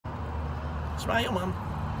Smile, Mom.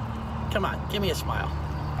 Come on, give me a smile.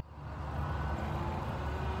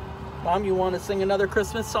 Mom, you want to sing another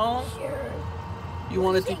Christmas song? Sure. You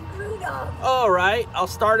want to sing Rudolph? All right, I'll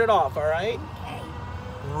start it off, all right? Okay.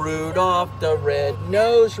 Rudolph the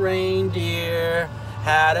red-nosed reindeer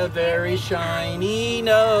had a very shiny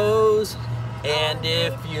nose, and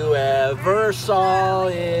if you ever saw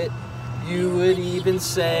it, you would even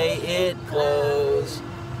say it glows.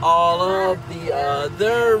 All of the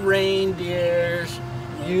other reindeers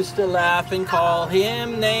used to laugh and call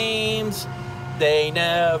him names. They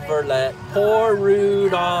never let poor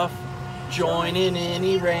Rudolph join in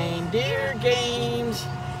any reindeer games.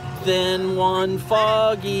 Then one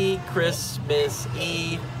foggy Christmas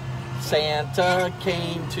Eve, Santa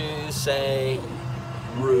came to say,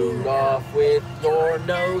 Rudolph, with your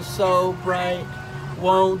nose so bright,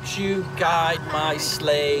 won't you guide my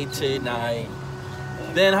sleigh tonight?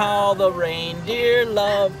 Then all the reindeer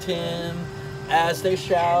loved him as they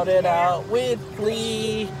shouted out with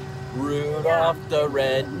glee, Rudolph the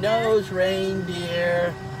red-nosed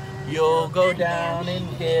reindeer, you'll go down in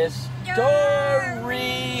history.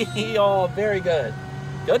 Oh, very good.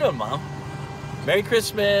 Good one, Mom. Merry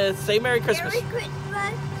Christmas. Say Merry Christmas. Merry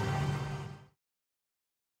Christmas.